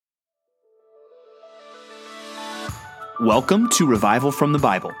Welcome to Revival from the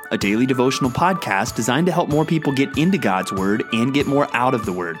Bible, a daily devotional podcast designed to help more people get into God's Word and get more out of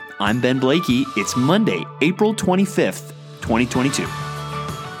the Word. I'm Ben Blakey. It's Monday, April 25th, 2022.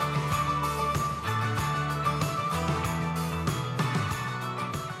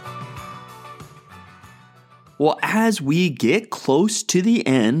 Well, as we get close to the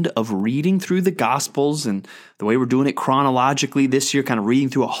end of reading through the Gospels, and the way we're doing it chronologically this year, kind of reading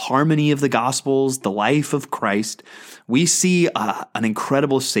through a harmony of the Gospels, the life of Christ, we see an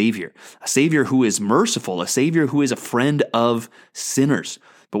incredible Savior, a Savior who is merciful, a Savior who is a friend of sinners.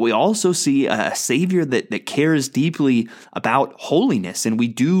 But we also see a Savior that cares deeply about holiness. And we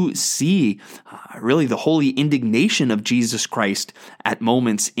do see really the holy indignation of Jesus Christ at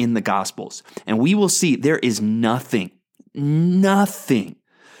moments in the Gospels. And we will see there is nothing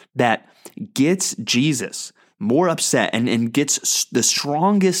that gets Jesus more upset and gets the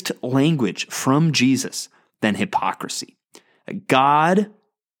strongest language from Jesus than hypocrisy. God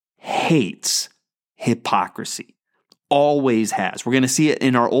hates hypocrisy. Always has. We're going to see it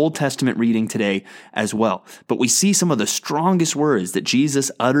in our Old Testament reading today as well. But we see some of the strongest words that Jesus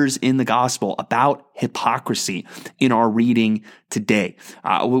utters in the gospel about hypocrisy in our reading today.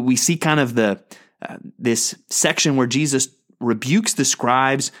 We see kind of this section where Jesus rebukes the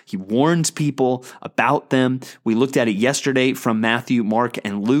scribes. He warns people about them. We looked at it yesterday from Matthew, Mark,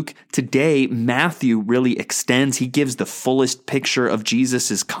 and Luke. Today, Matthew really extends. He gives the fullest picture of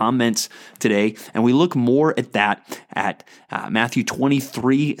Jesus's comments today. And we look more at that at Matthew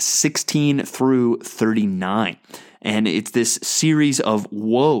 23, 16 through 39. And it's this series of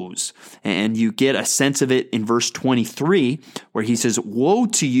woes. And you get a sense of it in verse 23, where he says, "Woe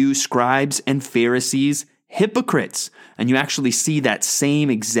to you, scribes and Pharisees, hypocrites." And you actually see that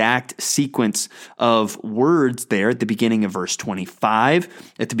same exact sequence of words there at the beginning of verse 25,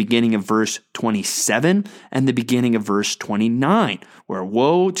 at the beginning of verse 27, and the beginning of verse 29, where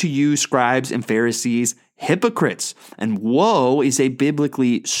woe to you, scribes and Pharisees, hypocrites. And woe is a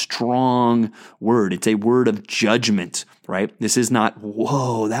biblically strong word. It's a word of judgment, right? This is not,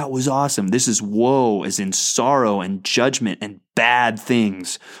 whoa, that was awesome. This is woe, as in sorrow and judgment, and bad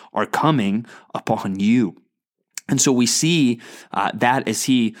things are coming upon you. And so we see that as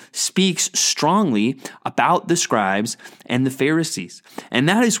he speaks strongly about the scribes and the Pharisees. And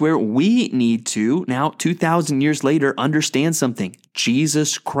that is where we need to, now 2,000 years later, understand something.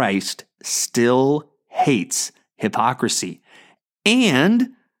 Jesus Christ still hates hypocrisy.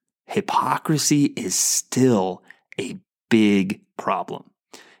 And hypocrisy is still a big problem.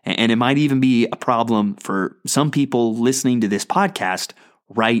 And it might even be a problem for some people listening to this podcast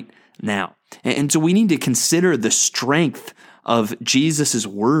right now. And so we need to consider the strength of Jesus's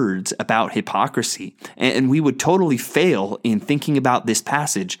words about hypocrisy. And we would totally fail in thinking about this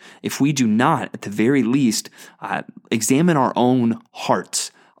passage if we do not, at the very least, examine our own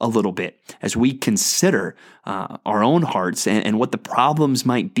hearts a little bit as we consider our own hearts and what the problems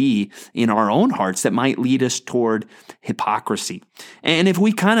might be in our own hearts that might lead us toward hypocrisy. And if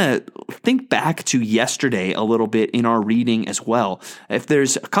we kind of think back to yesterday a little bit in our reading as well, if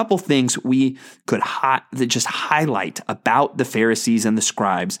there's a couple things we could just highlight about the Pharisees and the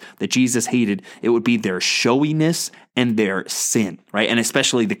scribes that Jesus hated, it would be their showiness and their sin, right? And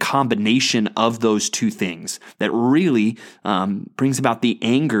especially the combination of those two things that really brings about the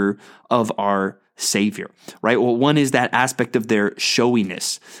anger of our Savior, right? Well, one is that aspect of their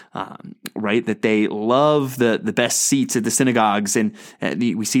showiness, right? That they love the best seats at the synagogues. And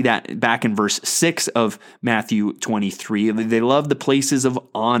we see that back in verse 6 of Matthew 23. They love the places of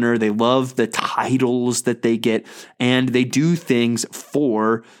honor. They love the titles that they get, and they do things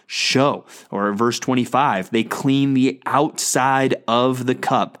for show. Or verse 25, they clean the outside of the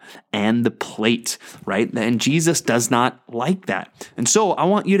cup and the plate, right? And Jesus does not like that. And so I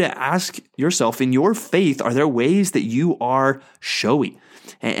want you to ask yourself, in your faith, are there ways that you are showy?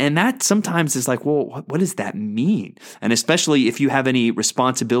 And that sometimes is like, well, what does that mean? And especially if you have any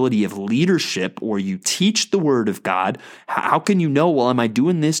responsibility of leadership or you teach the Word of God, how can you know, well, am I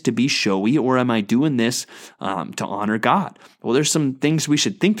doing this to be showy or am I doing this to honor God? Well, there's some things we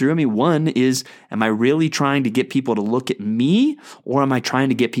should think through. I mean, one is, am I really trying to get people to look at me, or am I trying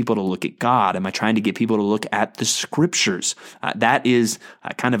to get people to look at God? Am I trying to get people to look at the Scriptures? That is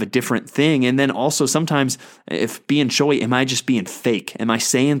kind of a different thing. And then then also sometimes if being showy, am I just being fake? Am I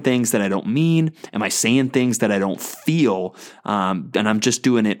saying things that I don't mean? Am I saying things that I don't feel? And I'm just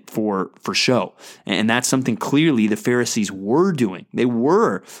doing it for show. And that's something clearly the Pharisees were doing. They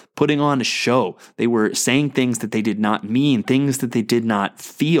were putting on a show. They were saying things that they did not mean, things that they did not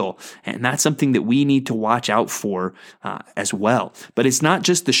feel. And that's something that we need to watch out for as well. But it's not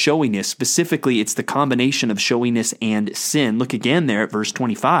just the showiness. Specifically, it's the combination of showiness and sin. Look again there at verse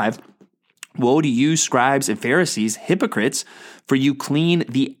 25. Woe to you, scribes and Pharisees, hypocrites, for you clean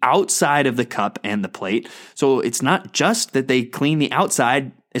the outside of the cup and the plate. So it's not just that they clean the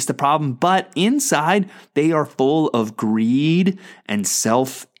outside is the problem, but inside they are full of greed and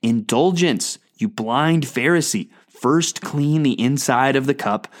self-indulgence. You blind Pharisee, first clean the inside of the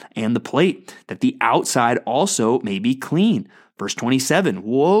cup and the plate, that the outside also may be clean. Verse 27,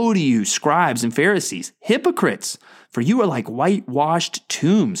 woe to you, scribes and Pharisees, hypocrites, for you are like whitewashed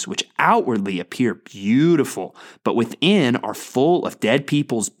tombs, which outwardly appear beautiful, but within are full of dead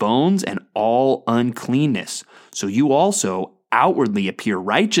people's bones and all uncleanness. So you also outwardly appear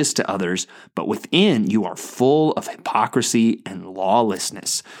righteous to others, but within you are full of hypocrisy and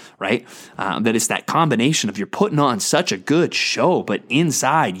lawlessness, right? That is that combination of you're putting on such a good show, but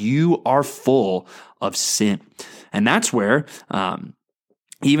inside you are full of sin. And that's where,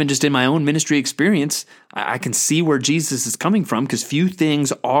 even just in my own ministry experience, I can see where Jesus is coming from, because few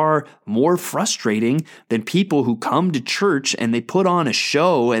things are more frustrating than people who come to church and they put on a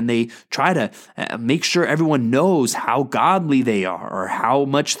show and they try to make sure everyone knows how godly they are or how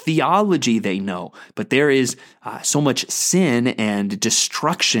much theology they know. But there is so much sin and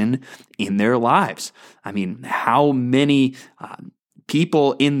destruction in their lives. I mean, how many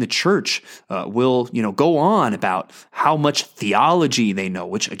people in the church will, go on about how much theology they know,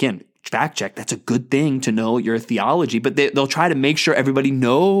 which again, fact check, that's a good thing to know your theology, but they'll try to make sure everybody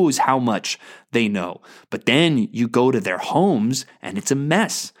knows how much they know. But then you go to their homes and it's a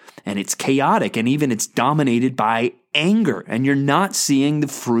mess and it's chaotic and even it's dominated by anger and you're not seeing the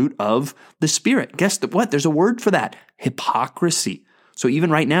fruit of the Spirit. Guess what? There's a word for that: hypocrisy. So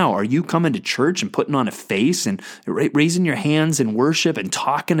even right now, are you coming to church and putting on a face and raising your hands in worship and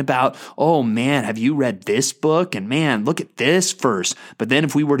talking about, oh man, have you read this book? And man, look at this verse. But then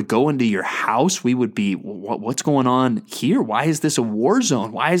if we were to go into your house, we would be, what's going on here? Why is this a war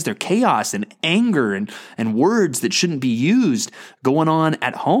zone? Why is there chaos and anger and words that shouldn't be used going on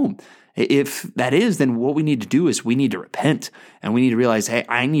at home? If that is, then what we need to do is we need to repent and we need to realize, hey,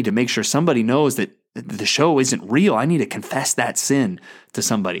 I need to make sure somebody knows that the show isn't real. I need to confess that sin to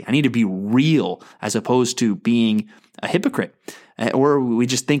somebody. I need to be real as opposed to being a hypocrite. Or we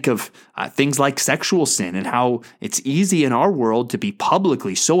just think of things like sexual sin and how it's easy in our world to be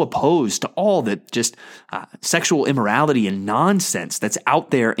publicly so opposed to all that just sexual immorality and nonsense that's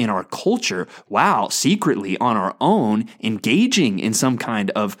out there in our culture, while secretly on our own engaging in some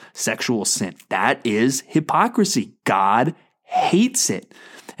kind of sexual sin. That is hypocrisy. God hates it.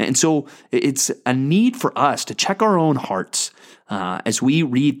 And so it's a need for us to check our own hearts as we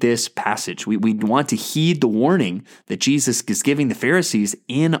read this passage. We want to heed the warning that Jesus is giving the Pharisees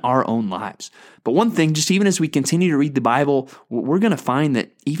in our own lives. But one thing, just even as we continue to read the Bible, we're going to find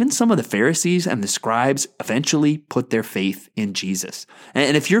that even some of the Pharisees and the scribes eventually put their faith in Jesus.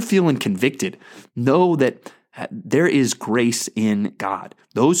 And if you're feeling convicted, know that there is grace in God.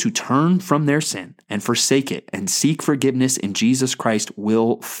 Those who turn from their sin and forsake it and seek forgiveness in Jesus Christ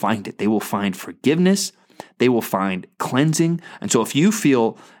will find it. They will find forgiveness. They will find cleansing. And so if you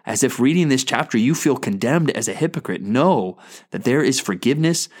feel as if reading this chapter, you feel condemned as a hypocrite, know that there is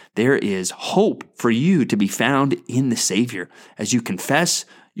forgiveness. There is hope for you to be found in the Savior as you confess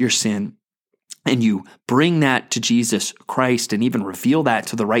your sin and you bring that to Jesus Christ and even reveal that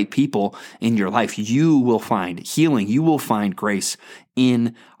to the right people in your life. You will find healing. You will find grace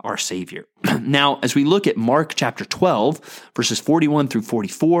in our Savior. Now, as we look at Mark chapter 12, verses 41 through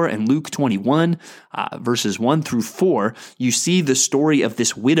 44, and Luke 21, verses 1 through 4, you see the story of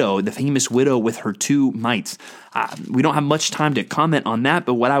this widow, the famous widow with her two mites. We don't have much time to comment on that,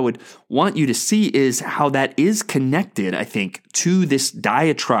 but what I would want you to see is how that is connected, I think, to this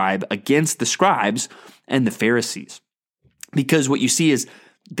diatribe against the scribes and the Pharisees. Because what you see is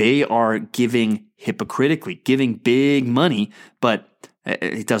they are giving hypocritically, giving big money, but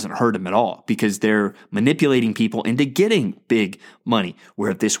it doesn't hurt them at all because they're manipulating people into getting big money,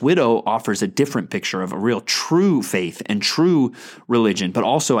 where this widow offers a different picture of a real true faith and true religion. But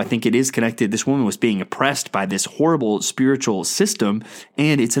also, I think it is connected. This woman was being oppressed by this horrible spiritual system,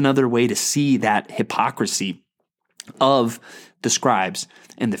 and it's another way to see that hypocrisy of the scribes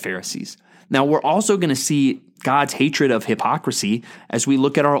and the Pharisees. Now, we're also going to see God's hatred of hypocrisy as we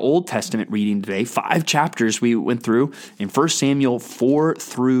look at our Old Testament reading today. 5 chapters we went through in 1 Samuel 4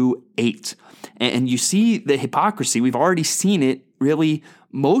 through 8. And you see the hypocrisy. We've already seen it really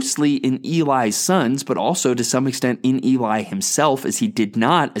mostly in Eli's sons, but also to some extent in Eli himself, as he did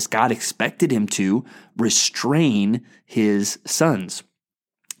not, as God expected him to, restrain his sons.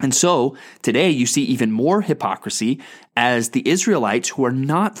 And so today you see even more hypocrisy as the Israelites who are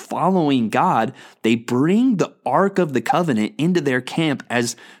not following God, they bring the Ark of the Covenant into their camp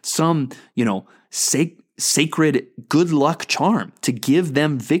as some, sacred good luck charm to give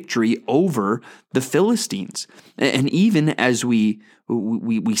them victory over the Philistines. And even as we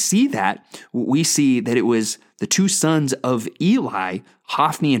see that, we see that it was the 2 sons of Eli,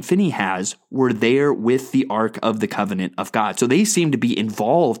 Hophni and Phinehas, were there with the Ark of the Covenant of God. So they seem to be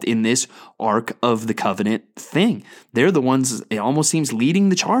involved in this Ark of the Covenant thing. They're the ones, it almost seems, leading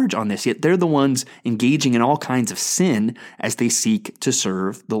the charge on this, yet they're the ones engaging in all kinds of sin as they seek to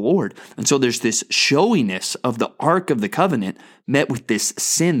serve the Lord. And so there's this showiness of the Ark of the Covenant met with this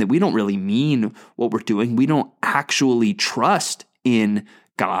sin that we don't really mean what we're doing. We don't actually trust in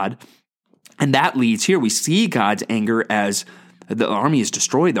God. And that leads here, we see God's anger as the army is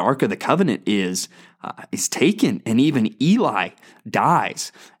destroyed. The Ark of the Covenant is taken, and even Eli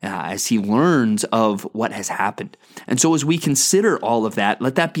dies as he learns of what has happened. And so as we consider all of that,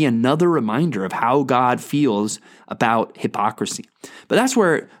 let that be another reminder of how God feels about hypocrisy. But that's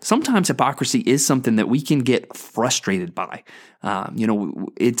where sometimes hypocrisy is something that we can get frustrated by.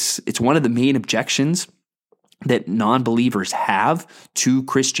 It's one of the main objections that non-believers have to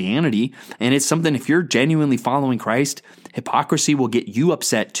Christianity. And it's something, if you're genuinely following Christ, hypocrisy will get you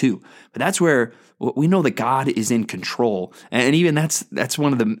upset too. But that's where we know that God is in control. And even that's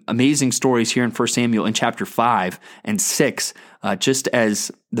one of the amazing stories here in 1 Samuel in chapter 5 and 6. Just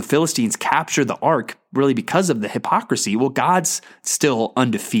as the Philistines capture the ark, really because of the hypocrisy, well, God's still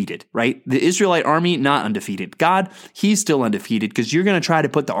undefeated, right? The Israelite army, not undefeated. God, he's still undefeated because you're going to try to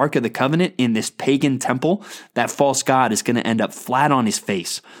put the Ark of the Covenant in this pagan temple. That false god is going to end up flat on his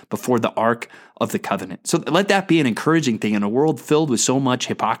face before the Ark of the Covenant. So let that be an encouraging thing. In a world filled with so much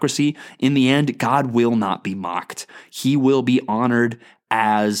hypocrisy, in the end, God will not be mocked. He will be honored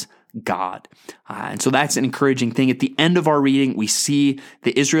as God. And so that's an encouraging thing. At the end of our reading, we see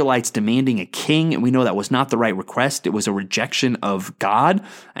the Israelites demanding a king, and we know that was not the right request. It was a rejection of God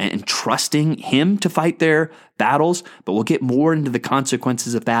and trusting him to fight their battles. But we'll get more into the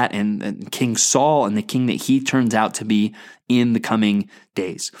consequences of that and King Saul and the king that he turns out to be in the coming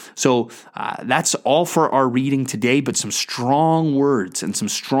days. So that's all for our reading today, but some strong words and some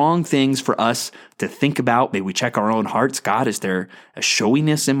strong things for us to think about. May we check our own hearts. God, is there a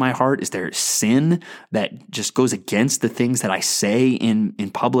showiness in my heart? Is there sin that just goes against the things that I say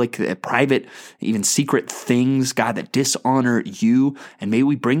in public, private, even secret things, God, that dishonor you? And may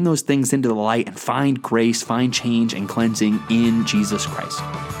we bring those things into the light and find grace, find change and cleansing in Jesus Christ.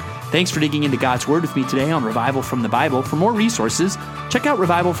 Thanks for digging into God's Word with me today on Revival from the Bible. For more resources, check out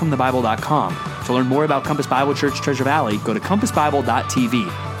revivalfromthebible.com. To learn more about Compass Bible Church Treasure Valley, go to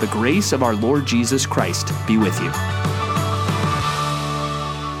compassbible.tv. The grace of our Lord Jesus Christ be with you.